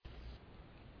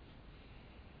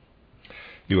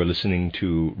You are listening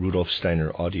to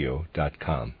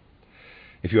RudolfSteinerAudio.com.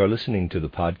 If you are listening to the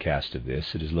podcast of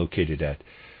this, it is located at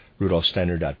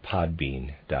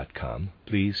rudolfsteiner.podbean.com.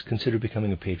 Please consider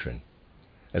becoming a patron.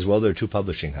 As well, there are two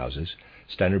publishing houses,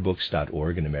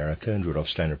 steinerbooks.org in America and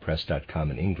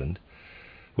rudolfsteinerpress.com in England,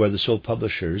 who are the sole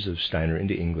publishers of Steiner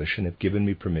into English and have given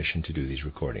me permission to do these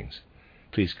recordings.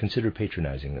 Please consider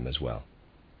patronizing them as well.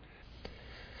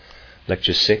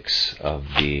 Lecture 6 of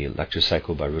the lecture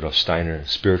cycle by Rudolf Steiner,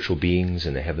 Spiritual Beings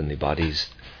in the Heavenly Bodies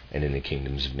and in the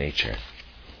Kingdoms of Nature.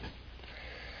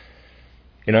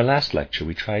 In our last lecture,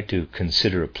 we tried to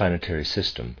consider a planetary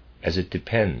system as it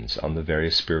depends on the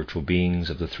various spiritual beings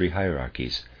of the three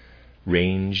hierarchies,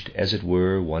 ranged, as it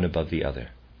were, one above the other.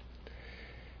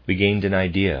 We gained an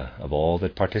idea of all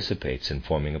that participates in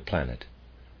forming a planet,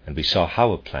 and we saw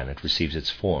how a planet receives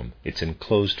its form, its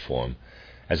enclosed form,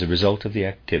 as a result of the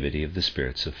activity of the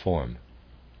spirits of form.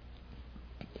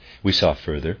 We saw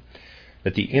further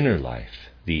that the inner life,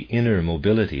 the inner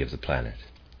mobility of the planet,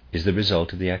 is the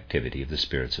result of the activity of the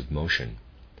spirits of motion.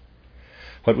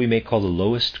 What we may call the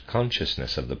lowest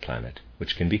consciousness of the planet,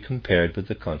 which can be compared with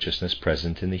the consciousness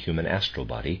present in the human astral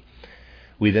body,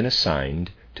 we then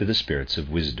assigned to the spirits of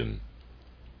wisdom.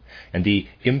 And the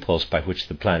impulse by which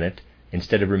the planet,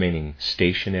 instead of remaining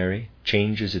stationary,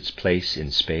 changes its place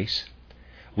in space,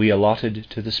 we allotted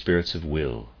to the spirits of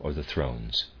will, or the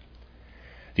thrones.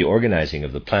 The organizing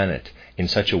of the planet in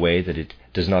such a way that it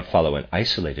does not follow an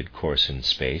isolated course in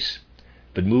space,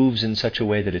 but moves in such a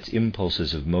way that its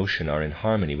impulses of motion are in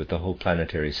harmony with the whole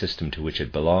planetary system to which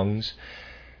it belongs,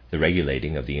 the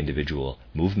regulating of the individual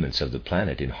movements of the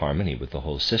planet in harmony with the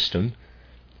whole system,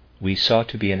 we saw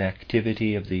to be an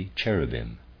activity of the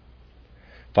cherubim.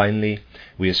 Finally,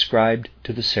 we ascribed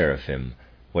to the seraphim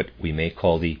what we may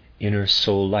call the inner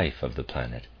soul life of the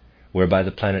planet, whereby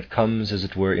the planet comes, as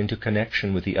it were, into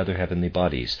connection with the other heavenly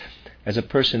bodies, as a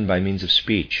person by means of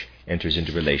speech enters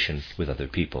into relation with other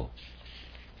people.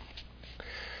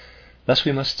 Thus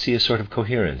we must see a sort of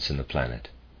coherence in the planet,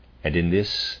 and in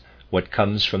this what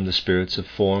comes from the spirits of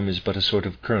form is but a sort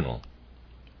of kernel.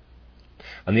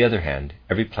 On the other hand,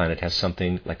 every planet has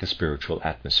something like a spiritual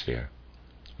atmosphere.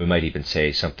 We might even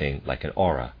say something like an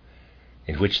aura,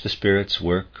 in which the spirits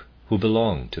work who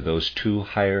belong to those two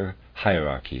higher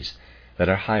hierarchies that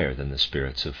are higher than the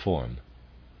spirits of form.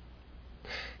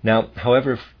 Now,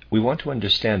 however, if we want to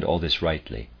understand all this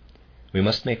rightly, we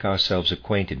must make ourselves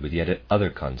acquainted with yet other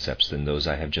concepts than those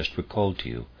I have just recalled to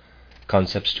you,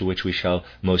 concepts to which we shall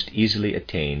most easily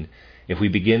attain if we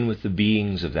begin with the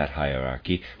beings of that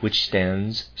hierarchy which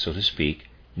stands, so to speak,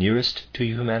 nearest to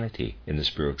humanity in the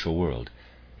spiritual world,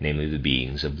 namely the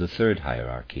beings of the third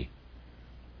hierarchy.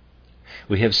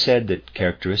 We have said that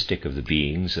characteristic of the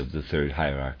beings of the third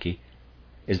hierarchy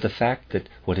is the fact that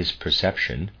what is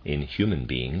perception in human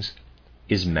beings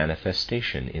is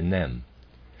manifestation in them,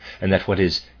 and that what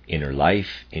is inner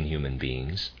life in human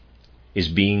beings is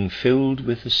being filled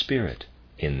with the Spirit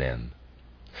in them.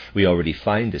 We already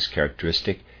find this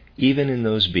characteristic even in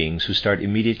those beings who start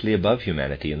immediately above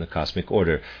humanity in the cosmic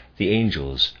order, the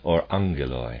angels or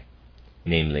angeloi,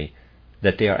 namely,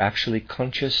 that they are actually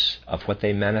conscious of what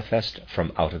they manifest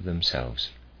from out of themselves.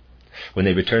 When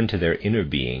they return to their inner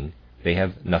being, they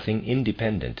have nothing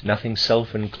independent, nothing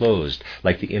self-enclosed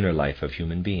like the inner life of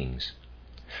human beings.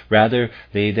 Rather,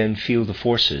 they then feel the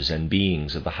forces and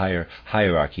beings of the higher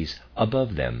hierarchies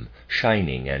above them,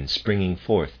 shining and springing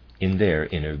forth in their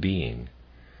inner being.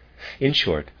 In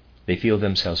short, they feel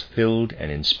themselves filled and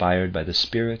inspired by the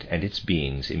Spirit and its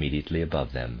beings immediately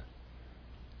above them.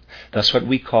 Thus what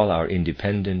we call our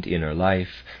independent inner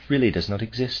life really does not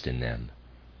exist in them.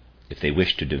 If they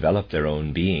wish to develop their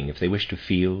own being, if they wish to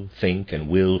feel, think, and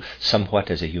will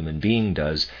somewhat as a human being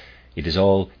does, it is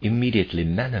all immediately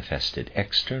manifested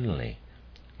externally,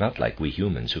 not like we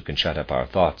humans who can shut up our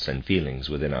thoughts and feelings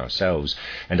within ourselves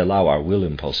and allow our will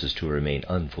impulses to remain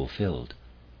unfulfilled.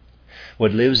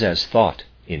 What lives as thought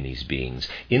in these beings,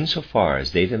 insofar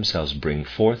as they themselves bring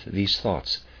forth these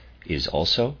thoughts, is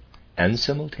also and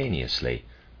simultaneously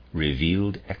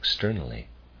revealed externally.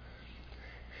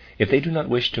 If they do not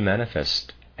wish to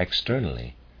manifest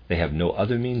externally, they have no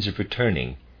other means of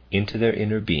returning into their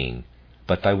inner being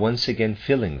but by once again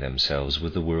filling themselves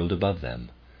with the world above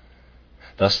them.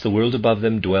 Thus the world above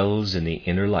them dwells in the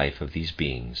inner life of these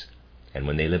beings, and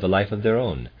when they live a life of their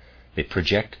own, they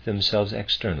project themselves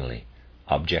externally,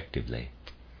 objectively.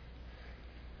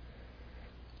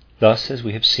 Thus, as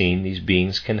we have seen, these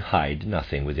beings can hide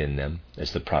nothing within them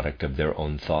as the product of their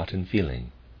own thought and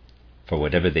feeling, for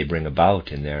whatever they bring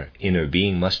about in their inner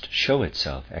being must show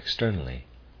itself externally.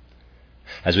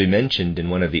 As we mentioned in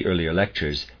one of the earlier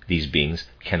lectures, these beings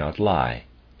cannot lie,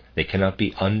 They cannot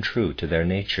be untrue to their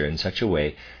nature in such a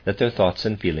way that their thoughts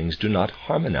and feelings do not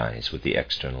harmonize with the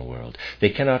external world. They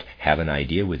cannot have an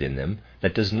idea within them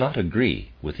that does not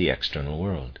agree with the external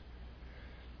world.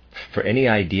 For any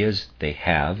ideas they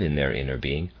have in their inner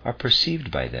being are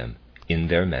perceived by them in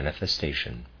their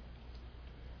manifestation.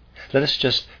 Let us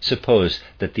just suppose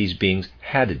that these beings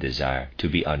had a desire to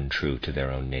be untrue to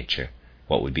their own nature.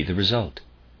 What would be the result?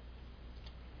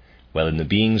 Well, in the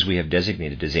beings we have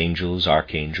designated as angels,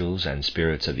 archangels, and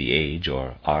spirits of the age,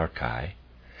 or archai,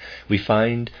 we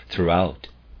find throughout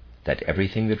that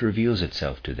everything that reveals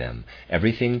itself to them,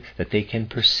 everything that they can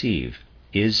perceive,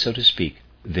 is, so to speak,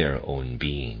 their own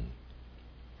being.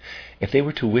 If they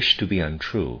were to wish to be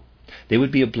untrue, they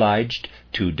would be obliged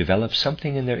to develop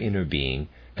something in their inner being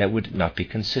that would not be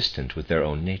consistent with their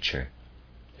own nature.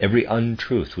 Every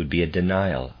untruth would be a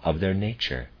denial of their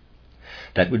nature.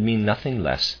 That would mean nothing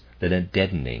less than a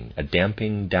deadening, a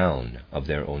damping down of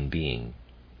their own being.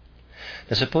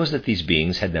 Now suppose that these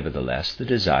beings had nevertheless the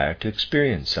desire to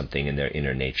experience something in their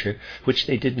inner nature which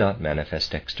they did not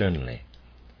manifest externally.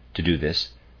 To do this,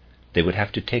 they would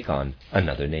have to take on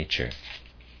another nature.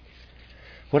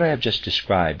 What I have just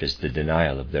described as the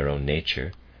denial of their own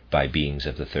nature by beings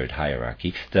of the third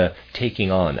hierarchy, the taking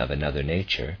on of another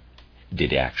nature,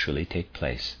 did actually take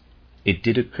place. It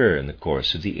did occur in the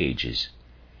course of the ages.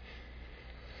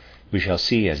 We shall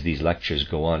see as these lectures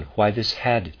go on why this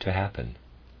had to happen.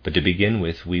 But to begin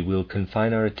with, we will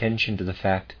confine our attention to the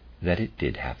fact that it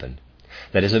did happen.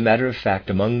 That as a matter of fact,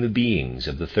 among the beings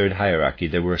of the third hierarchy,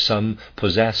 there were some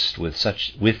possessed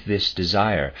with this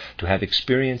desire to have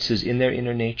experiences in their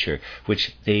inner nature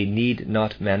which they need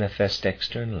not manifest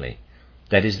externally.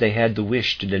 That is, they had the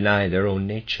wish to deny their own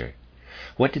nature.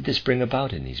 What did this bring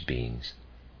about in these beings?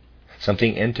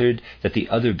 Something entered that the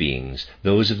other beings,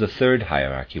 those of the third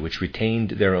hierarchy which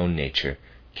retained their own nature,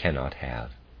 cannot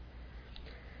have.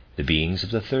 The beings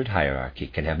of the third hierarchy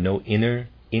can have no inner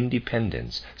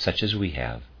independence such as we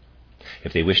have.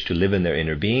 If they wish to live in their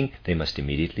inner being, they must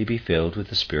immediately be filled with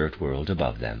the spirit world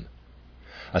above them.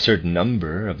 A certain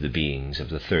number of the beings of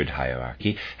the third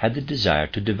hierarchy had the desire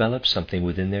to develop something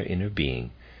within their inner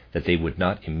being that they would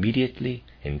not immediately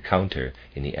encounter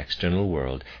in the external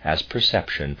world as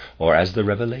perception or as the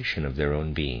revelation of their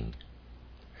own being.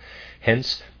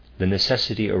 Hence, the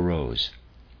necessity arose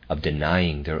of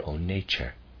denying their own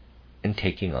nature and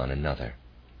taking on another.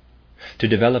 To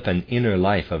develop an inner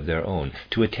life of their own,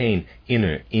 to attain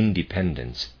inner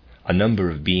independence, a number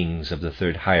of beings of the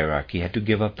third hierarchy had to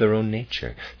give up their own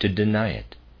nature, to deny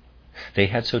it. They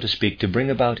had, so to speak, to bring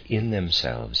about in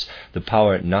themselves the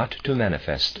power not to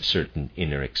manifest certain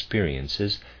inner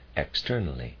experiences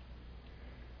externally.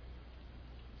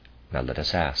 Now let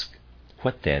us ask,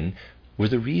 what then were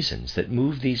the reasons that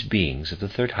moved these beings of the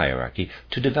third hierarchy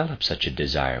to develop such a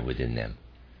desire within them?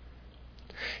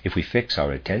 If we fix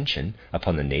our attention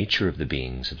upon the nature of the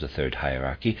beings of the third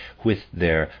hierarchy, with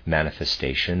their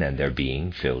manifestation and their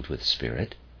being filled with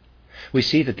spirit, we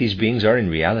see that these beings are in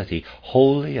reality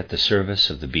wholly at the service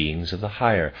of the beings of the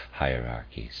higher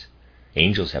hierarchies.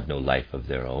 Angels have no life of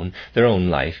their own. Their own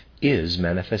life is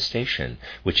manifestation,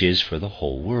 which is for the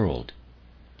whole world.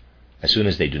 As soon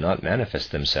as they do not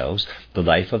manifest themselves, the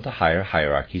life of the higher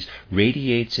hierarchies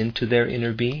radiates into their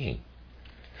inner being.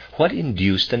 What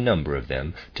induced a number of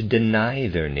them to deny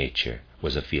their nature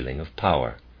was a feeling of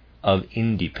power, of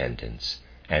independence,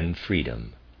 and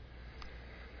freedom.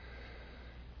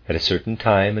 At a certain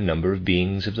time, a number of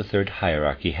beings of the third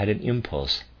hierarchy had an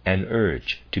impulse, an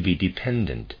urge, to be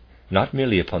dependent, not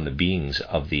merely upon the beings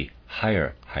of the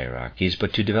higher hierarchies,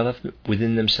 but to develop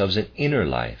within themselves an inner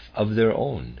life of their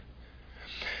own.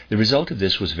 The result of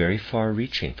this was very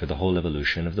far-reaching for the whole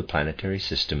evolution of the planetary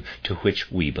system to which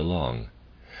we belong.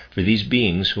 For these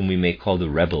beings, whom we may call the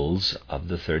rebels of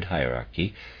the third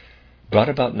hierarchy, brought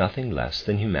about nothing less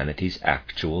than humanity's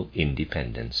actual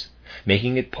independence,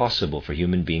 making it possible for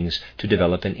human beings to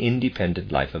develop an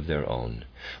independent life of their own,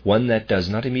 one that does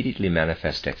not immediately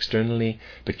manifest externally,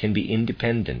 but can be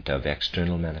independent of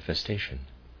external manifestation.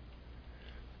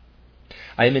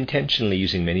 I am intentionally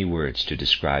using many words to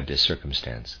describe this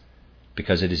circumstance,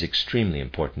 because it is extremely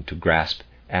important to grasp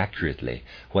accurately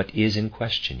what is in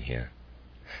question here.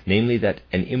 Namely, that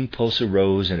an impulse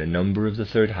arose in a number of the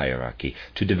third hierarchy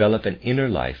to develop an inner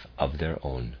life of their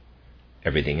own.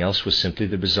 Everything else was simply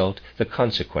the result, the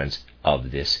consequence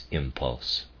of this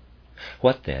impulse.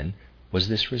 What, then, was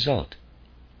this result?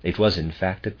 It was, in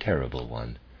fact, a terrible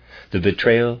one. The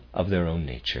betrayal of their own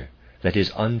nature, that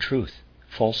is, untruth,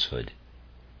 falsehood.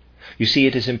 You see,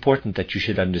 it is important that you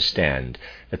should understand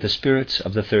that the spirits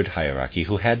of the third hierarchy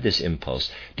who had this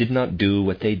impulse did not do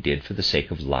what they did for the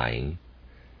sake of lying.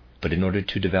 but in order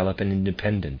to develop an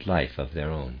independent life of their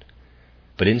own.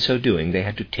 But in so doing, they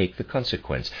had to take the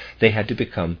consequence. They had to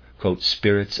become, quote,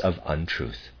 spirits of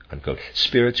untruth, unquote,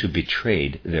 spirits who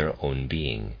betrayed their own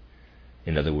being.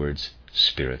 In other words,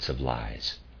 spirits of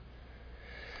lies.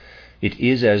 It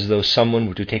is as though someone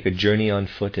were to take a journey on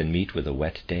foot and meet with a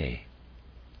wet day.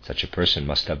 Such a person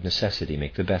must of necessity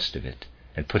make the best of it,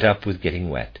 and put up with getting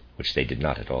wet, which they did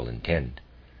not at all intend.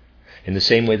 In the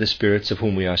same way, the spirits of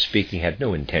whom we are speaking had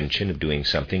no intention of doing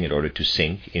something in order to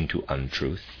sink into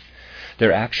untruth.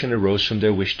 Their action arose from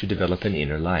their wish to develop an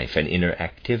inner life, an inner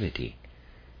activity.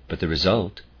 But the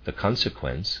result, the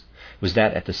consequence, was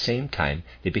that at the same time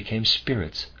they became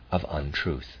spirits of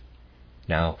untruth.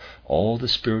 Now, all the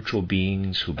spiritual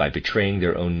beings who, by betraying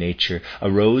their own nature,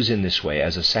 arose in this way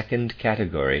as a second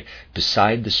category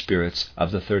beside the spirits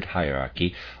of the third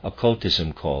hierarchy,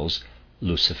 occultism calls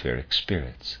Luciferic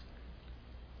spirits.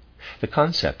 The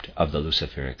concept of the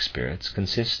Luciferic spirits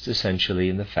consists essentially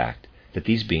in the fact that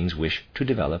these beings wish to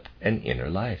develop an inner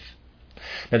life.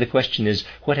 Now the question is,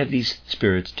 what have these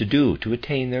spirits to do to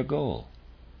attain their goal?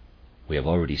 We have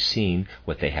already seen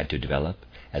what they had to develop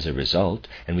as a result,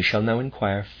 and we shall now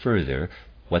inquire further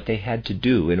what they had to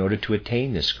do in order to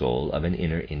attain this goal of an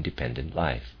inner independent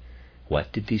life.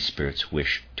 What did these spirits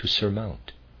wish to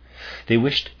surmount? They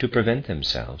wished to prevent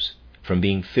themselves from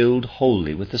being filled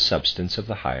wholly with the substance of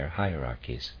the higher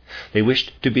hierarchies. They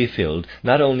wished to be filled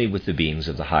not only with the beings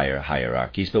of the higher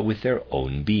hierarchies, but with their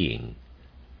own being.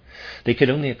 They could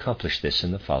only accomplish this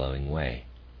in the following way.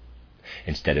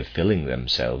 Instead of filling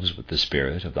themselves with the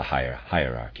spirit of the higher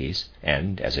hierarchies,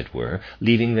 and, as it were,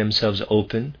 leaving themselves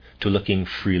open to looking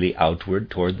freely outward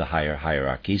toward the higher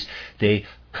hierarchies, they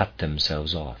cut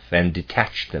themselves off and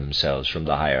detached themselves from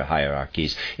the higher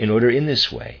hierarchies in order in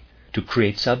this way to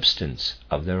create substance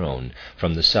of their own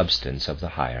from the substance of the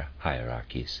higher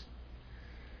hierarchies.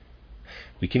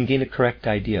 We can gain a correct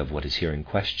idea of what is here in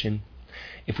question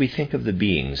if we think of the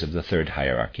beings of the third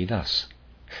hierarchy thus.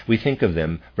 We think of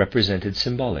them represented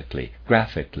symbolically,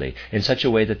 graphically, in such a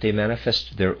way that they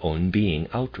manifest their own being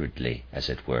outwardly, as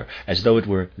it were, as though it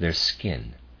were their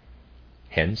skin.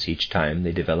 Hence, each time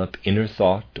they develop inner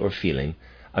thought or feeling,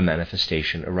 a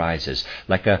manifestation arises,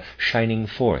 like a shining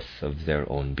forth of their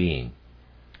own being.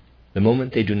 The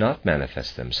moment they do not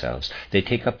manifest themselves, they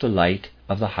take up the light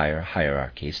of the higher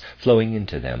hierarchies, flowing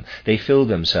into them. They fill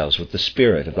themselves with the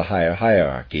spirit of the higher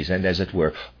hierarchies, and, as it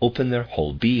were, open their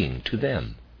whole being to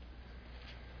them.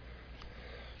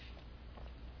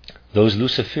 Those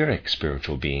Luciferic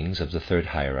spiritual beings of the third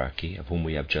hierarchy, of whom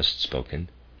we have just spoken,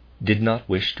 did not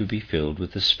wish to be filled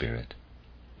with the Spirit,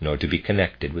 nor to be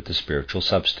connected with the spiritual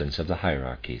substance of the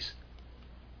hierarchies.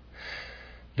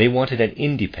 They wanted an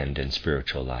independent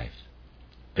spiritual life.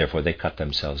 Therefore they cut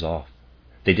themselves off.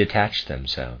 They detached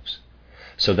themselves,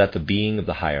 so that the being of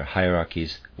the higher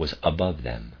hierarchies was above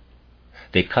them.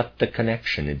 They cut the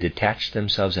connection and detached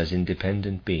themselves as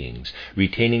independent beings,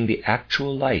 retaining the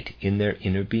actual light in their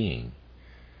inner being.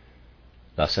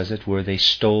 Thus, as it were, they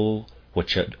stole what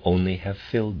should only have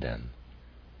filled them,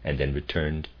 and then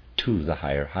returned to the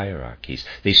higher hierarchies.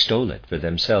 They stole it for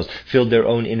themselves, filled their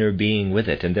own inner being with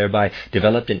it, and thereby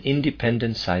developed an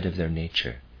independent side of their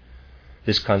nature.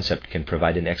 This concept can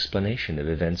provide an explanation of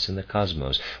events in the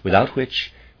cosmos, without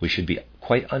which we should be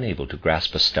quite unable to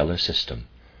grasp a stellar system,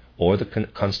 or the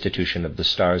constitution of the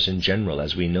stars in general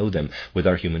as we know them with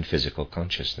our human physical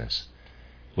consciousness.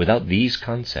 Without these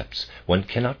concepts, one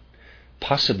cannot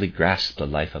possibly grasp the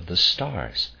life of the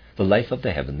stars, the life of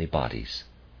the heavenly bodies.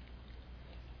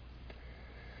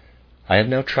 I have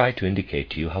now tried to indicate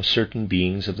to you how certain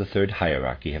beings of the third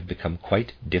hierarchy have become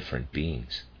quite different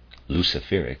beings,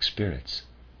 Luciferic spirits.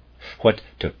 What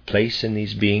took place in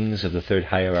these beings of the third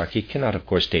hierarchy cannot, of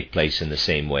course, take place in the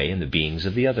same way in the beings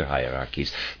of the other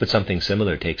hierarchies, but something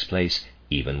similar takes place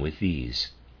even with these.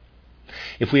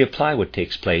 If we apply what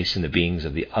takes place in the beings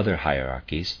of the other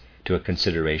hierarchies to a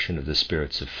consideration of the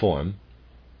spirits of form,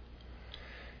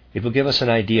 it will give us an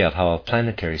idea of how a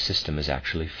planetary system is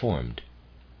actually formed.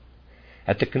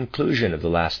 At the conclusion of the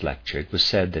last lecture, it was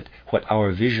said that what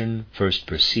our vision first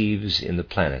perceives in the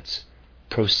planets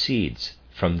proceeds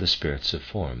from the spirits of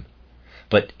form,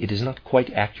 but it is not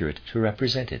quite accurate to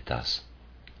represent it thus.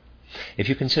 If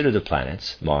you consider the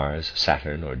planets, Mars,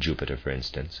 Saturn, or Jupiter, for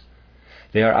instance,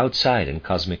 they are outside in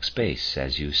cosmic space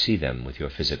as you see them with your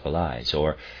physical eyes,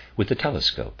 or with the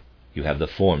telescope you have the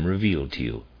form revealed to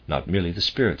you, not merely the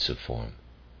spirits of form.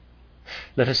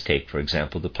 Let us take, for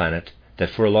example, the planet that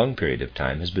for a long period of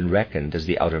time has been reckoned as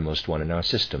the outermost one in our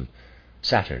system,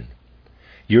 Saturn.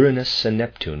 Uranus and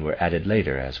Neptune were added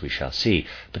later, as we shall see,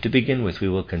 but to begin with we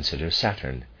will consider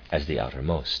Saturn as the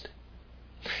outermost.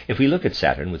 If we look at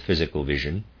Saturn with physical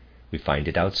vision, we find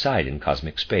it outside in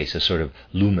cosmic space, a sort of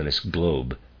luminous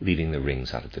globe, leaving the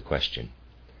rings out of the question.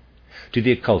 To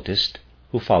the occultist,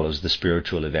 who follows the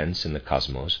spiritual events in the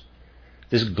cosmos,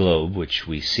 this globe which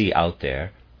we see out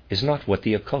there is not what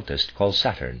the occultist calls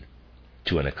Saturn.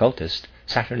 To an occultist,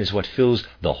 Saturn is what fills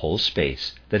the whole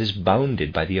space that is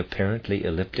bounded by the apparently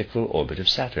elliptical orbit of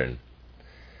Saturn.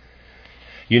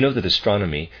 You know that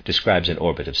astronomy describes an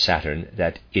orbit of Saturn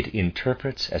that it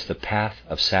interprets as the path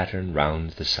of Saturn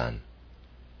round the Sun.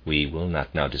 We will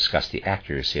not now discuss the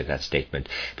accuracy of that statement,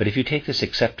 but if you take this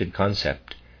accepted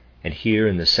concept, and here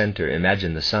in the center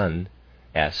imagine the Sun,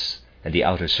 S, and the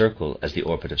outer circle as the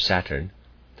orbit of Saturn,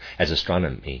 as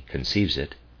astronomy conceives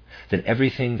it, then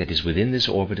everything that is within this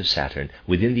orbit of Saturn,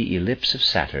 within the ellipse of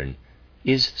Saturn,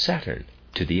 is Saturn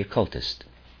to the occultist.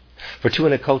 For to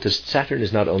an occultist, Saturn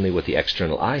is not only what the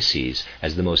external eye sees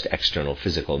as the most external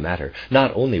physical matter,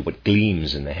 not only what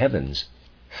gleams in the heavens.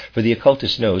 For the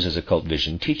occultist knows, as occult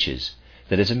vision teaches,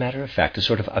 that as a matter of fact a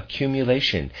sort of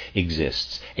accumulation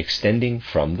exists, extending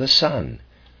from the Sun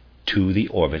to the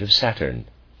orbit of Saturn.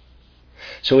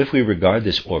 So if we regard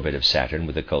this orbit of Saturn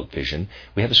with occult vision,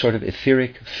 we have a sort of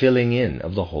etheric filling in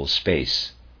of the whole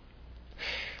space.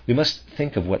 We must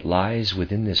think of what lies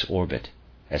within this orbit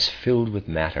as filled with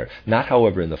matter, not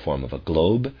however in the form of a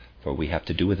globe, for we have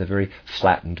to do with a very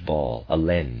flattened ball, a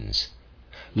lens.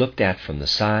 Looked at from the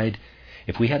side,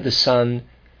 if we had the Sun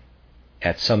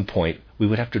at some point, we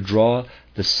would have to draw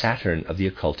the Saturn of the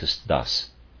occultist thus,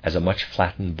 as a much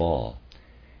flattened ball.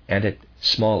 And at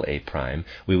small a prime,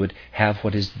 we would have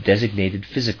what is designated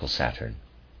physical Saturn.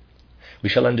 We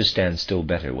shall understand still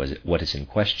better what is in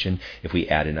question if we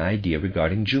add an idea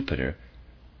regarding Jupiter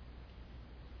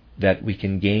that we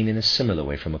can gain in a similar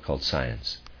way from occult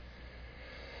science.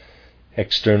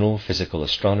 External physical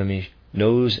astronomy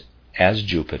knows as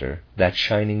Jupiter that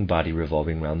shining body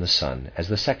revolving round the Sun as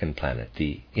the second planet,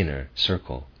 the inner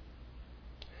circle.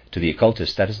 To the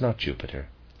occultist, that is not Jupiter.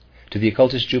 To the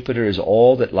occultist, Jupiter is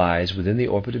all that lies within the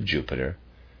orbit of Jupiter.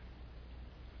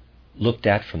 Looked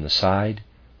at from the side,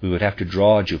 we would have to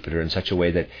draw Jupiter in such a way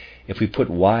that if we put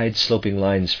wide sloping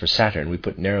lines for Saturn, we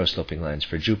put narrow sloping lines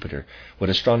for Jupiter. What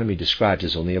astronomy describes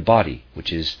as only a body,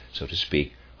 which is, so to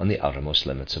speak, on the outermost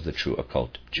limits of the true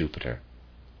occult Jupiter.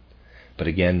 But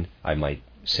again, I might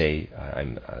say,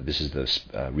 this is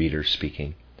the reader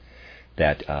speaking,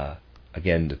 that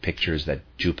again the picture is that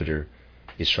Jupiter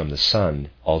is from the Sun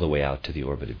all the way out to the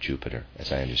orbit of Jupiter,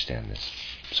 as I understand this.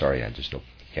 Sorry, I just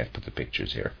can't put the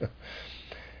pictures here.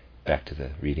 Back to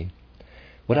the reading.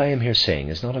 What I am here saying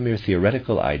is not a mere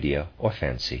theoretical idea or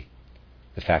fancy.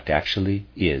 The fact actually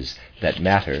is that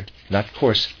matter, not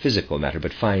coarse physical matter,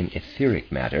 but fine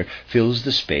etheric matter, fills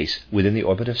the space within the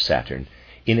orbit of Saturn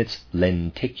in its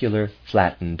lenticular,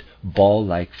 flattened,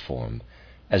 ball-like form,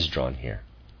 as drawn here.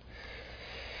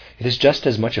 It is just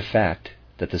as much a fact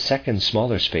that the second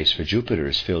smaller space for Jupiter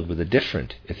is filled with a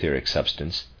different etheric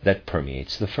substance that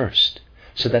permeates the first,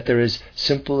 so that there is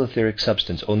simple etheric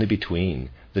substance only between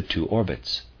the two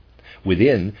orbits.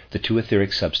 Within, the two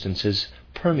etheric substances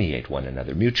permeate one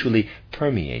another, mutually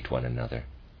permeate one another.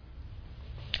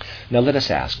 Now let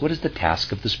us ask, what is the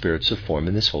task of the spirits of form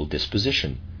in this whole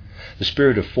disposition? The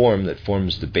spirit of form that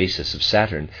forms the basis of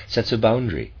Saturn sets a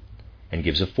boundary and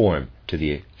gives a form to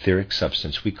the etheric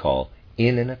substance we call,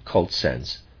 in an occult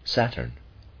sense, Saturn.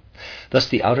 Thus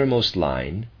the outermost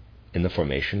line in the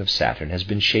formation of Saturn has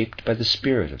been shaped by the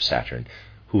spirit of Saturn,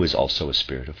 who is also a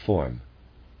spirit of form.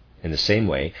 In the same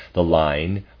way, the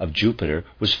line of Jupiter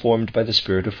was formed by the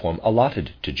spirit of form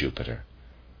allotted to Jupiter,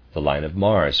 the line of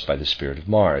Mars by the spirit of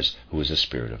Mars, who is a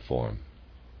spirit of form.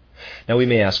 Now we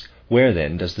may ask, where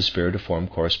then does the spirit of form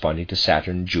corresponding to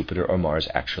Saturn, Jupiter, or Mars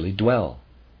actually dwell?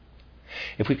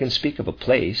 If we can speak of a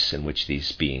place in which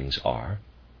these beings are,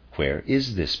 where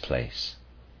is this place?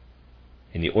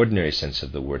 In the ordinary sense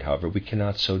of the word, however, we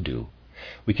cannot so do.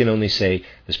 We can only say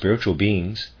the spiritual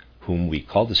beings, whom we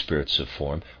call the spirits of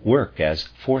form, work as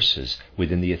forces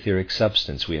within the etheric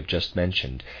substance we have just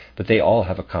mentioned, but they all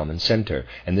have a common center,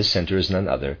 and this center is none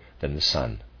other than the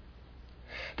Sun.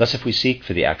 Thus, if we seek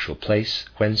for the actual place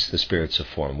whence the spirits of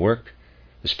form work,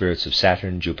 the spirits of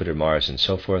Saturn, Jupiter, Mars, and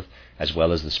so forth, as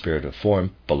well as the spirit of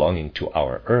form belonging to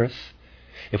our earth,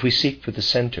 if we seek for the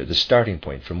center, the starting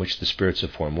point from which the spirits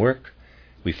of form work,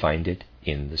 we find it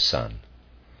in the Sun.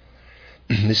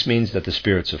 This means that the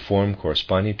spirits of form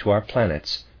corresponding to our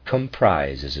planets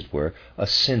comprise, as it were, a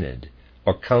synod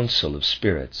or council of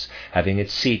spirits having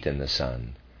its seat in the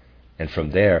Sun, and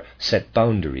from there set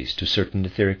boundaries to certain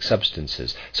etheric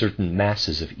substances, certain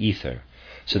masses of ether,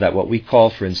 so that what we call,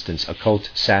 for instance, occult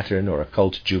Saturn or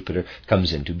occult Jupiter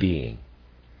comes into being.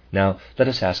 Now, let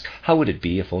us ask, how would it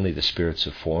be if only the spirits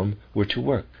of form were to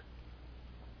work?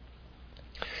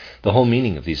 The whole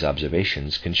meaning of these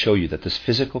observations can show you that the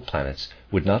physical planets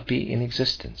would not be in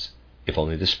existence if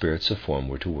only the spirits of form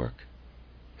were to work.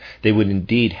 They would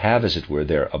indeed have, as it were,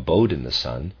 their abode in the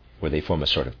sun, where they form a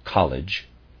sort of college,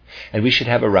 and we should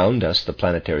have around us the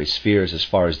planetary spheres as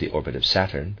far as the orbit of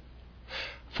Saturn.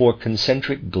 For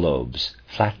concentric globes,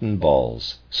 flattened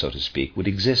balls, so to speak, would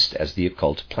exist as the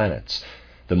occult planets,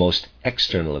 the most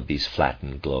external of these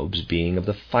flattened globes being of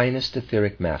the finest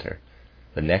etheric matter,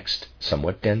 the next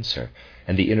somewhat denser,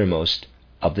 and the innermost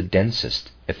of the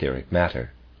densest etheric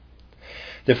matter.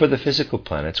 Therefore the physical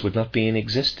planets would not be in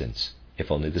existence if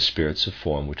only the spirits of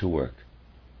form were to work.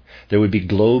 There would be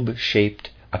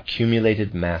globe-shaped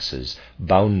accumulated masses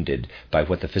bounded by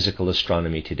what the physical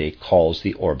astronomy today calls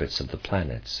the orbits of the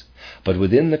planets. But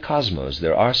within the cosmos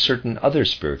there are certain other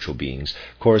spiritual beings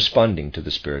corresponding to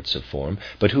the spirits of form,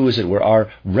 but who, as it were,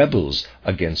 are rebels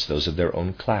against those of their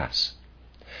own class.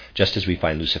 Just as we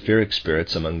find Luciferic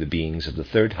spirits among the beings of the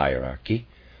third hierarchy,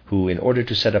 who, in order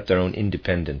to set up their own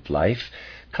independent life,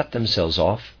 cut themselves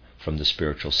off from the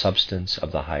spiritual substance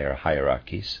of the higher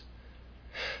hierarchies.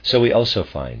 So we also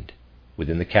find,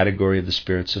 within the category of the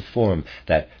spirits of form,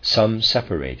 that some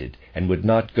separated and would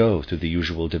not go through the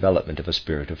usual development of a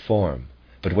spirit of form,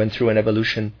 but went through an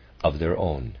evolution of their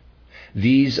own.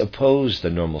 These oppose the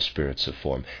normal spirits of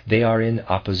form. They are in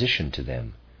opposition to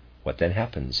them. What then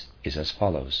happens is as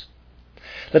follows.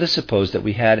 Let us suppose that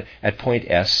we had at point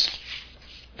S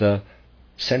the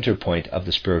center point of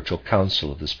the spiritual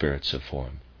council of the spirits of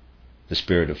form. The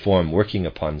spirit of form, working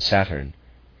upon Saturn,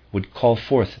 would call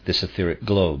forth this etheric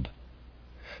globe,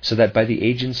 so that by the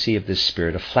agency of this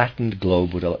spirit a flattened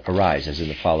globe would arise, as in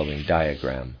the following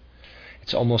diagram.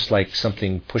 It's almost like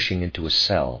something pushing into a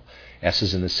cell. S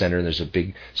is in the center, and there's a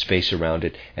big space around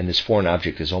it, and this foreign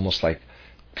object is almost like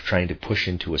trying to push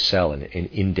into a cell and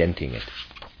indenting it.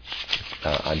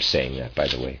 I'm saying that, by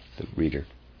the way, the reader.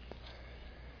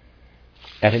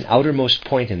 At an outermost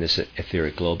point in this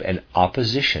etheric globe, an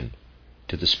opposition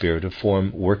to the spirit of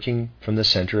form working from the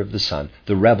center of the sun,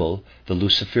 the rebel, the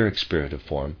Luciferic spirit of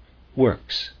form,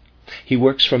 works. He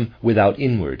works from without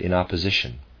inward in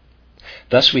opposition.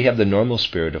 Thus we have the normal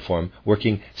spirit of form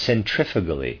working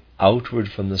centrifugally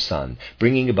outward from the sun,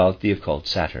 bringing about the occult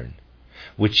Saturn,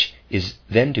 which is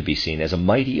then to be seen as a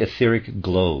mighty etheric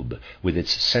globe with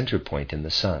its center point in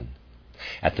the sun.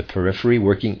 At the periphery,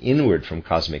 working inward from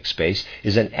cosmic space,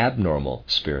 is an abnormal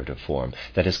spirit of form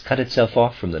that has cut itself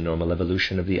off from the normal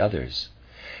evolution of the others.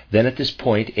 Then at this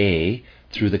point, A,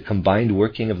 through the combined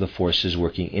working of the forces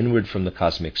working inward from the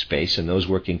cosmic space and those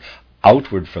working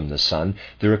outward from the sun,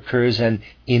 there occurs an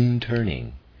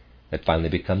inturning that finally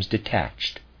becomes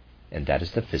detached, and that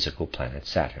is the physical planet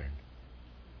Saturn.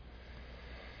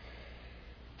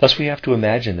 Thus we have to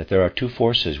imagine that there are two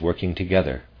forces working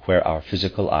together where our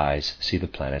physical eyes see the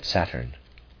planet Saturn.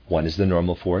 One is the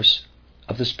normal force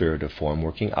of the spirit of form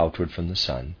working outward from the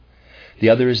sun. The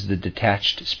other is the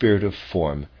detached spirit of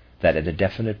form that at a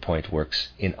definite point works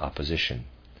in opposition.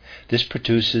 This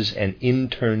produces an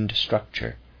inturned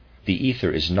structure. The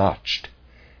ether is notched,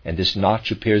 and this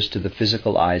notch appears to the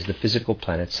physical eye as the physical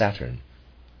planet Saturn.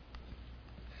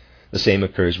 The same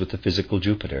occurs with the physical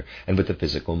Jupiter and with the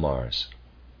physical Mars.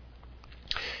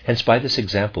 Hence, by this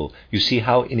example, you see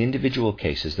how in individual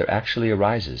cases there actually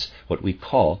arises what we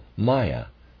call Maya,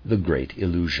 the great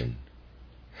illusion.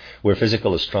 Where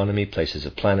physical astronomy places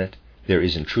a planet, there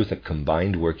is in truth a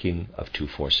combined working of two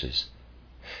forces.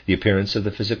 The appearance of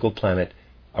the physical planet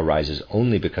arises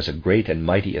only because a great and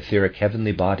mighty etheric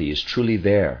heavenly body is truly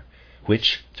there,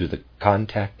 which, through the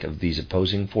contact of these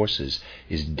opposing forces,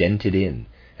 is dented in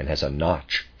and has a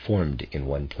notch formed in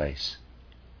one place.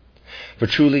 For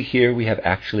truly here we have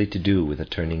actually to do with a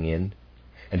turning in,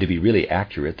 and to be really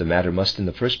accurate, the matter must in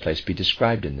the first place be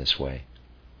described in this way.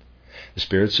 The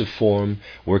spirits of form,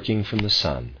 working from the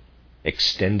sun,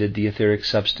 extended the etheric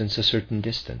substance a certain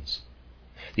distance.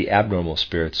 The abnormal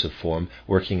spirits of form,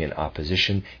 working in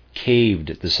opposition,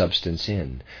 caved the substance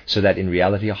in, so that in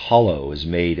reality a hollow is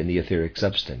made in the etheric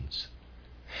substance.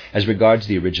 As regards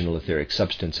the original etheric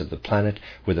substance of the planet,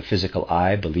 where the physical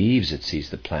eye believes it sees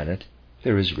the planet,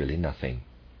 there is really nothing.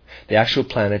 The actual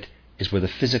planet is where the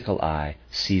physical eye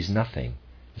sees nothing.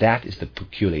 That is the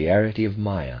peculiarity of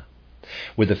Maya.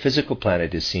 Where the physical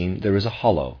planet is seen, there is a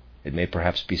hollow. It may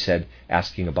perhaps be said,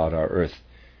 asking about our Earth,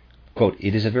 quote,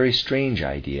 "It is a very strange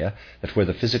idea that where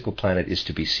the physical planet is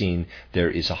to be seen, there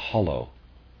is a hollow,"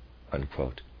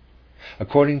 unquote.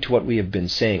 According to what we have been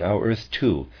saying, our Earth,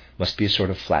 too, must be a sort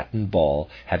of flattened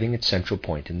ball having its central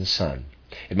point in the sun.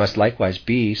 It must likewise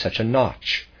be such a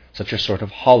notch, such a sort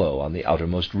of hollow on the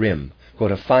outermost rim,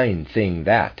 a fine thing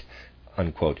that,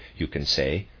 unquote, you can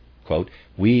say, quote,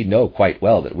 we know quite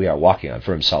well that we are walking on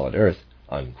firm solid earth,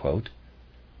 unquote.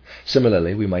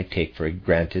 Similarly, we might take for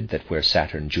granted that where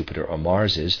Saturn, Jupiter, or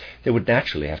Mars is, there would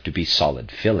naturally have to be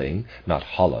solid filling, not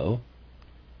hollow.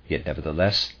 Yet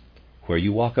nevertheless, where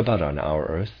you walk about on our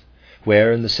earth,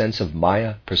 where in the sense of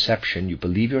Maya perception you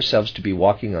believe yourselves to be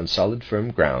walking on solid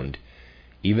firm ground,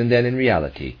 even then in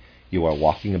reality you are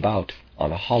walking about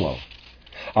on a hollow.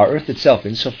 Our earth itself,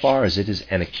 insofar as it is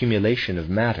an accumulation of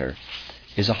matter,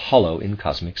 is a hollow in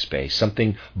cosmic space,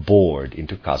 something bored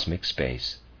into cosmic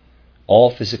space. All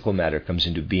physical matter comes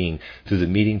into being through the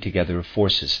meeting together of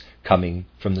forces coming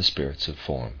from the spirits of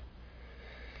form.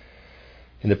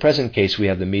 In the present case, we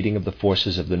have the meeting of the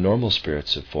forces of the normal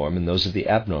spirits of form and those of the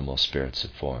abnormal spirits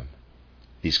of form.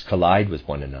 These collide with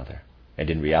one another, and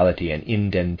in reality an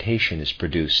indentation is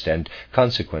produced, and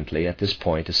consequently at this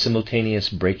point a simultaneous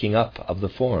breaking up of the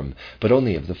form, but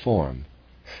only of the form.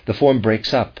 The form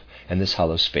breaks up, and this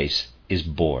hollow space is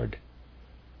bored.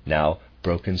 Now,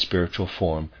 broken spiritual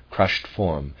form, crushed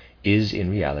form, is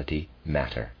in reality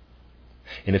matter.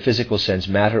 In a physical sense,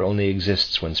 matter only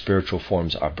exists when spiritual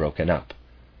forms are broken up.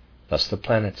 Thus the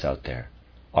planets out there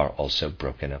are also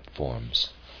broken up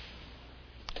forms.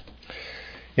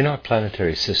 In our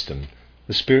planetary system,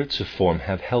 the spirits of form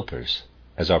have helpers,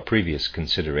 as our previous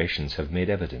considerations have made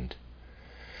evident.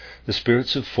 The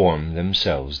spirits of form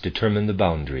themselves determine the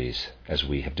boundaries, as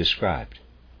we have described.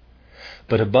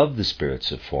 But above the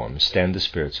spirits of form stand the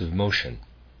spirits of motion,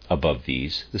 above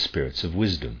these the spirits of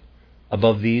wisdom,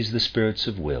 above these the spirits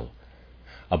of will,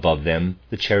 above them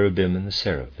the cherubim and the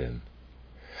seraphim.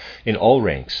 In all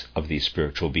ranks of these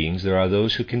spiritual beings there are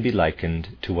those who can be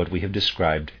likened to what we have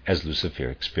described as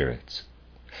Luciferic spirits.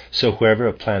 So wherever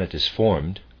a planet is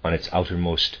formed, on its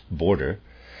outermost border,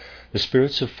 the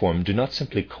spirits of form do not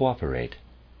simply cooperate.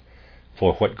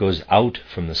 For what goes out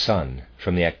from the sun,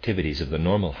 from the activities of the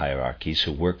normal hierarchies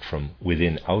who work from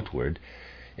within outward,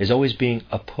 is always being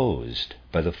opposed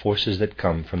by the forces that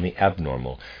come from the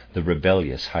abnormal, the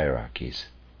rebellious hierarchies.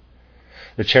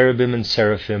 The cherubim and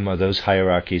seraphim are those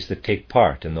hierarchies that take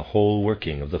part in the whole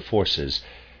working of the forces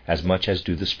as much as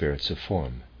do the spirits of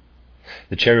form.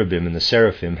 The cherubim and the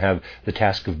seraphim have the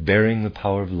task of bearing the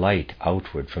power of light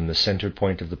outward from the center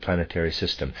point of the planetary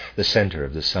system, the center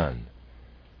of the sun.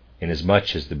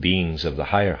 Inasmuch as the beings of the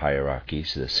higher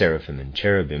hierarchies, the seraphim and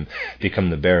cherubim, become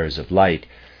the bearers of light,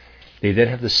 they then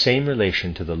have the same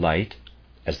relation to the light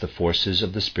as the forces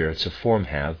of the spirits of form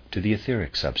have to the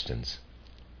etheric substance.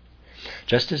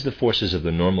 Just as the forces of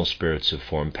the normal spirits of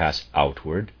form pass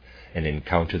outward and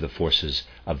encounter the forces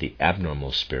of the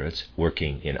abnormal spirits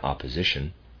working in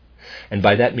opposition, and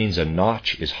by that means a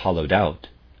notch is hollowed out,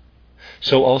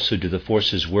 so also do the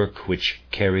forces work which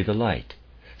carry the light,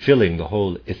 filling the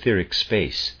whole etheric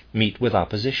space, meet with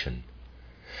opposition.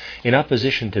 In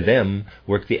opposition to them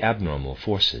work the abnormal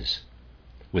forces,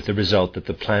 with the result that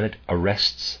the planet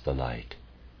arrests the light.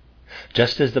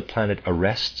 Just as the planet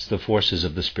arrests the forces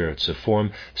of the spirits of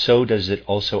form, so does it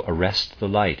also arrest the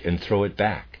light and throw it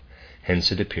back.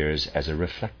 Hence it appears as a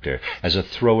reflector, as a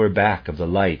thrower back of the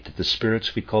light that the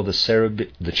spirits we call the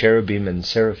cherubim and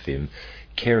seraphim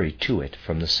carry to it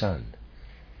from the sun.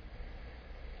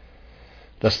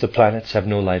 Thus the planets have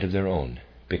no light of their own,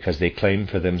 because they claim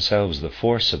for themselves the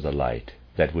force of the light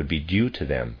that would be due to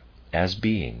them as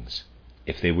beings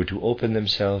if they were to open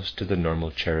themselves to the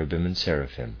normal cherubim and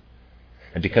seraphim,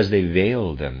 and because they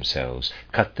veil themselves,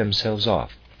 cut themselves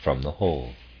off from the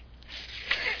whole.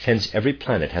 Hence every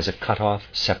planet has a cut-off,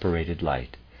 separated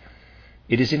light.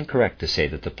 It is incorrect to say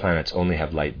that the planets only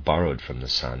have light borrowed from the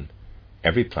sun.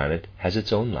 Every planet has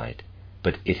its own light,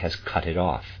 but it has cut it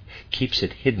off, keeps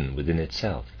it hidden within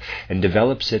itself, and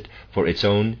develops it for its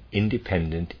own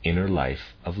independent inner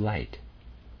life of light.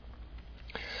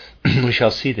 We shall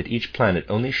see that each planet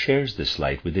only shares this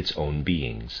light with its own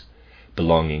beings,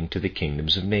 belonging to the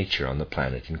kingdoms of nature on the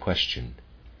planet in question.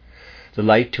 The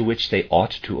light to which they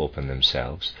ought to open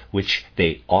themselves, which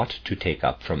they ought to take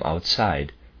up from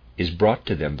outside, is brought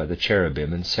to them by the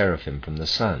cherubim and seraphim from the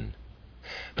sun.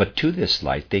 But to this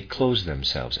light they close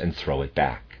themselves and throw it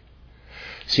back.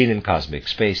 Seen in cosmic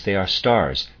space, they are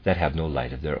stars that have no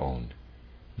light of their own.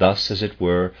 Thus, as it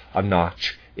were, a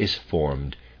notch is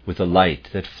formed with a light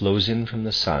that flows in from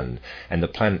the sun, and the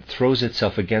planet throws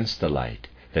itself against the light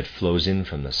that flows in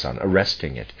from the sun,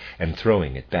 arresting it and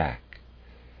throwing it back.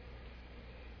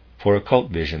 For occult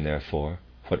vision, therefore,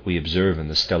 what we observe in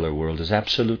the stellar world is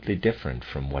absolutely different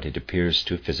from what it appears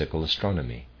to physical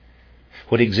astronomy.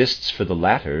 What exists for the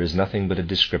latter is nothing but a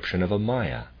description of a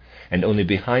Maya, and only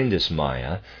behind this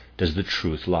Maya does the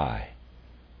truth lie.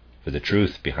 For the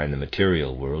truth behind the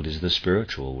material world is the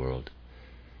spiritual world.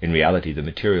 In reality, the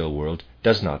material world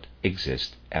does not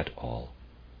exist at all.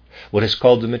 What is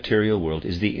called the material world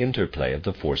is the interplay of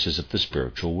the forces of the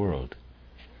spiritual world.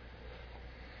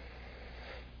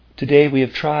 Today we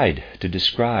have tried to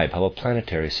describe how a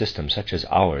planetary system such as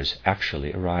ours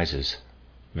actually arises.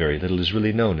 Very little is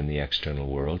really known in the external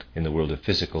world, in the world of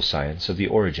physical science, of the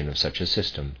origin of such a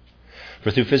system.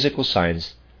 For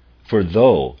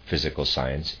though physical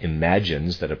science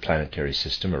imagines that a planetary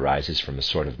system arises from a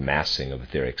sort of massing of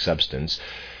etheric substance,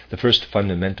 the first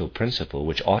fundamental principle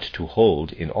which ought to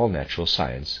hold in all natural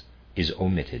science is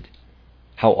omitted.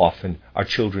 How often are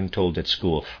children told at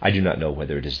school, I do not know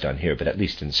whether it is done here, but at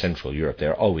least in Central Europe they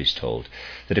are always told,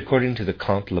 that according to the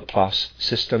Comte-Laplace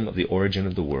system of the origin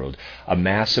of the world, a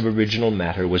mass of original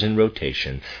matter was in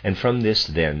rotation, and from this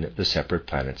then the separate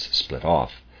planets split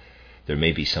off. There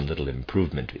may be some little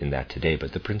improvement in that today,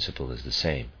 but the principle is the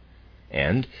same.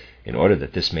 And, in order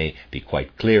that this may be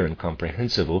quite clear and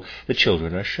comprehensible, the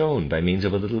children are shown by means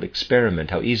of a little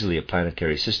experiment how easily a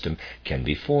planetary system can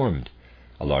be formed.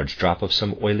 A large drop of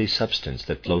some oily substance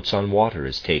that floats on water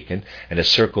is taken, and a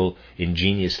circle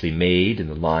ingeniously made in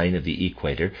the line of the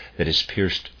equator that is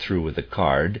pierced through with a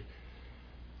card.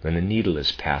 Then a needle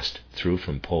is passed through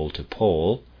from pole to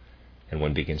pole, and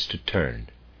one begins to turn.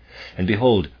 And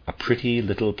behold, a pretty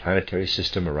little planetary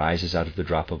system arises out of the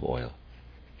drop of oil.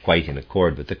 Quite in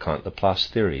accord with the Comte-Laplace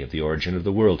theory of the origin of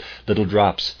the world, little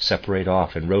drops separate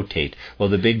off and rotate, while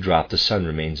the big drop, the sun,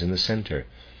 remains in the center.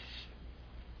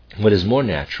 What is more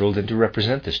natural than to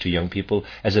represent this to young people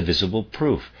as a visible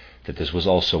proof that this was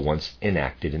also once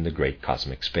enacted in the great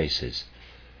cosmic spaces?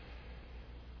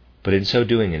 But in so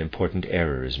doing an important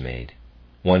error is made,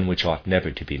 one which ought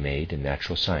never to be made in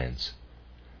natural science.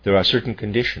 There are certain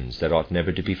conditions that ought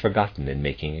never to be forgotten in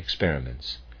making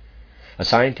experiments. A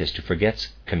scientist who forgets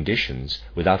conditions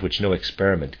without which no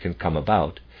experiment can come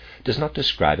about does not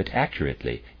describe it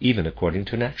accurately, even according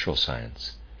to natural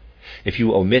science. If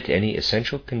you omit any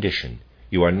essential condition,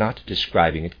 you are not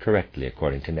describing it correctly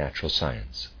according to natural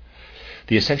science.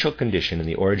 The essential condition in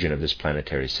the origin of this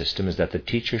planetary system is that the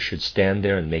teacher should stand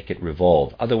there and make it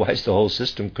revolve, otherwise the whole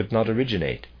system could not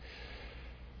originate.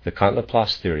 The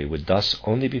Comte-Laplace theory would thus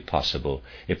only be possible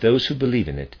if those who believe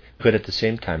in it could at the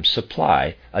same time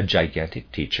supply a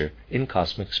gigantic teacher in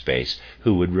cosmic space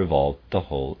who would revolve the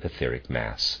whole etheric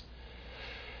mass.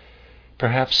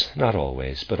 Perhaps not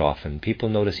always, but often, people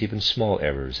notice even small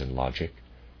errors in logic.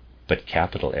 But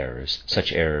capital errors,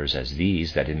 such errors as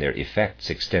these that in their effects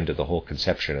extend to the whole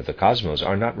conception of the cosmos,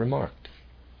 are not remarked.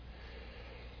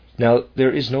 Now,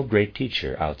 there is no great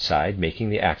teacher outside making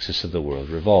the axis of the world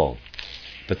revolve,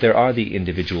 but there are the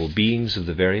individual beings of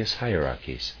the various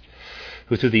hierarchies,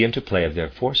 who through the interplay of their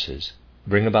forces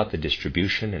bring about the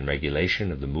distribution and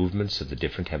regulation of the movements of the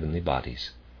different heavenly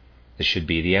bodies. This should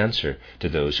be the answer to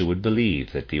those who would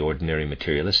believe that the ordinary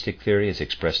materialistic theory, as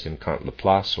expressed in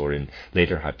Comte-Laplace or in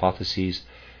later hypotheses,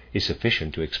 is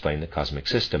sufficient to explain the cosmic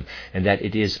system, and that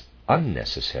it is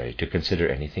unnecessary to consider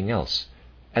anything else,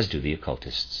 as do the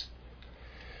occultists.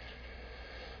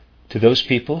 To those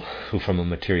people who from a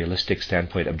materialistic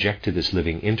standpoint object to this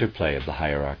living interplay of the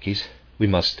hierarchies, we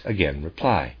must again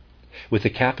reply. With the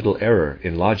capital error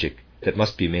in logic that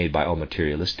must be made by all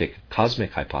materialistic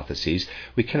cosmic hypotheses,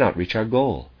 we cannot reach our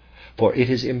goal, for it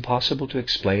is impossible to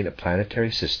explain a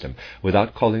planetary system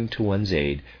without calling to one's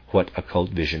aid what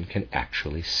occult vision can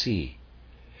actually see.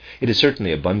 It is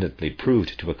certainly abundantly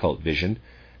proved to occult vision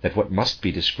that what must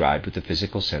be described with the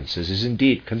physical senses is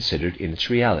indeed considered in its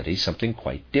reality something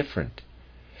quite different.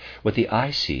 What the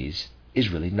eye sees is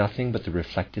really nothing but the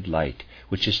reflected light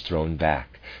which is thrown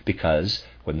back, because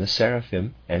when the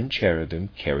seraphim and cherubim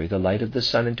carry the light of the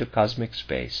sun into cosmic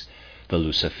space, the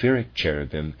luciferic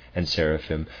cherubim and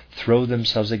seraphim throw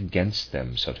themselves against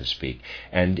them, so to speak,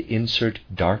 and insert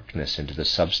darkness into the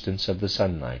substance of the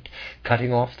sunlight,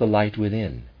 cutting off the light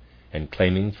within, and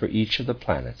claiming for each of the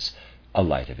planets a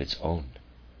light of its own.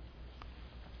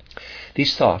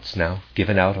 These thoughts, now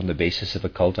given out on the basis of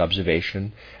occult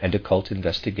observation and occult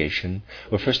investigation,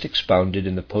 were first expounded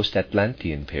in the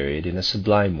post-Atlantean period in a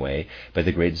sublime way by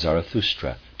the great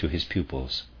Zarathustra to his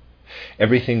pupils.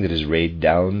 Everything that is rayed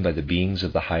down by the beings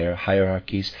of the higher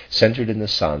hierarchies, centered in the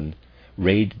sun,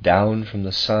 rayed down from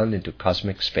the sun into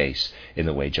cosmic space in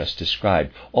the way just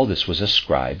described, all this was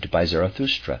ascribed by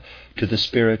Zarathustra to the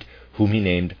spirit whom he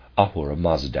named Ahura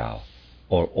Mazda,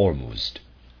 or Ormuzd.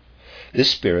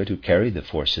 This spirit, who carried the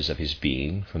forces of his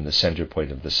being from the center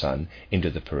point of the sun into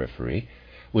the periphery,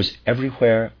 was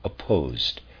everywhere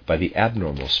opposed by the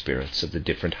abnormal spirits of the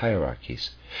different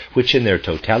hierarchies, which in their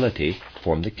totality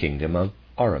form the kingdom of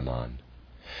Ahriman.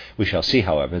 We shall see,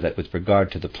 however, that with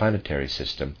regard to the planetary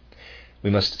system, we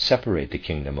must separate the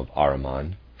kingdom of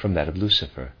Ahriman from that of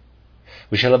Lucifer.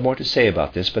 We shall have more to say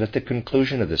about this, but at the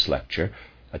conclusion of this lecture,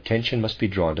 attention must be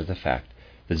drawn to the fact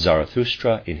that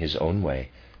Zarathustra, in his own way,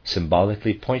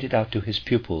 symbolically pointed out to his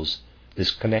pupils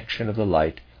this connection of the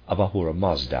light of Ahura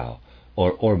Mazda,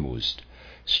 or Ormuzd,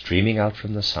 streaming out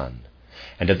from the sun,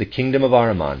 and of the kingdom of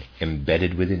Ahriman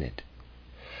embedded within it.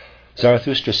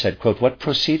 Zarathustra said, quote, "What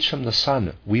proceeds from the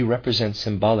sun we represent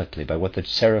symbolically by what the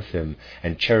seraphim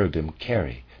and cherubim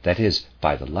carry, that is,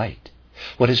 by the light.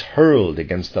 What is hurled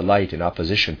against the light in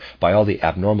opposition by all the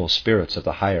abnormal spirits of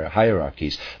the higher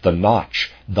hierarchies, the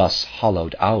notch thus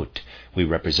hollowed out, we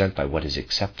represent by what is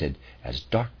accepted as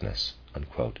darkness,"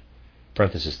 unquote.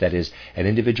 Parenthesis, that is, an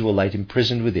individual light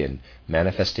imprisoned within,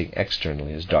 manifesting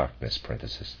externally as darkness.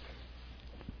 Parenthesis.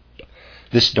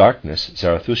 This darkness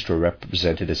Zarathustra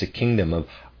represented as a kingdom of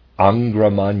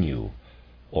Angramanyu,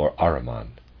 or Ahriman.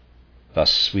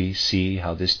 Thus we see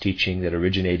how this teaching that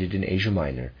originated in Asia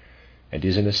Minor, and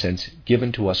is in a sense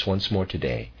given to us once more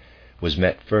today, was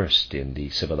met first in the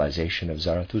civilization of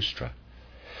Zarathustra.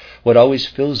 What always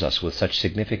fills us with such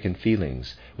significant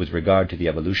feelings with regard to the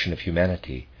evolution of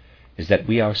humanity is that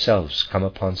we ourselves come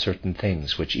upon certain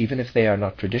things which, even if they are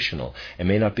not traditional and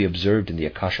may not be observed in the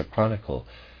Akasha Chronicle,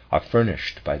 are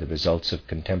furnished by the results of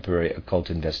contemporary occult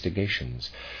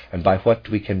investigations and by what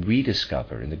we can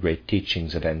rediscover in the great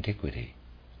teachings of antiquity.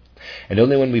 And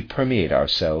only when we permeate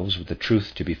ourselves with the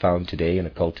truth to be found today in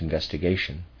occult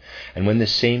investigation, and when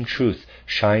this same truth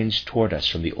shines toward us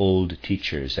from the old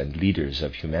teachers and leaders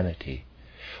of humanity,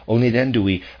 only then do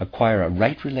we acquire a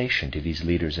right relation to these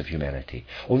leaders of humanity.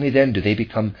 Only then do they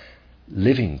become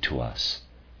living to us.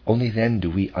 Only then do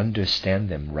we understand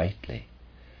them rightly.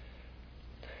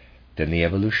 Then the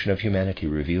evolution of humanity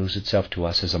reveals itself to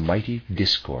us as a mighty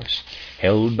discourse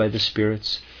held by the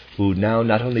spirits who now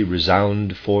not only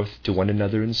resound forth to one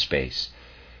another in space,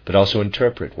 but also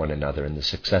interpret one another in the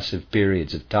successive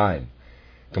periods of time,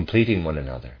 completing one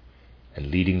another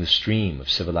and leading the stream of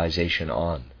civilization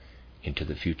on into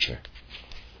the future.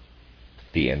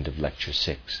 The end of Lecture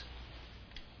 6.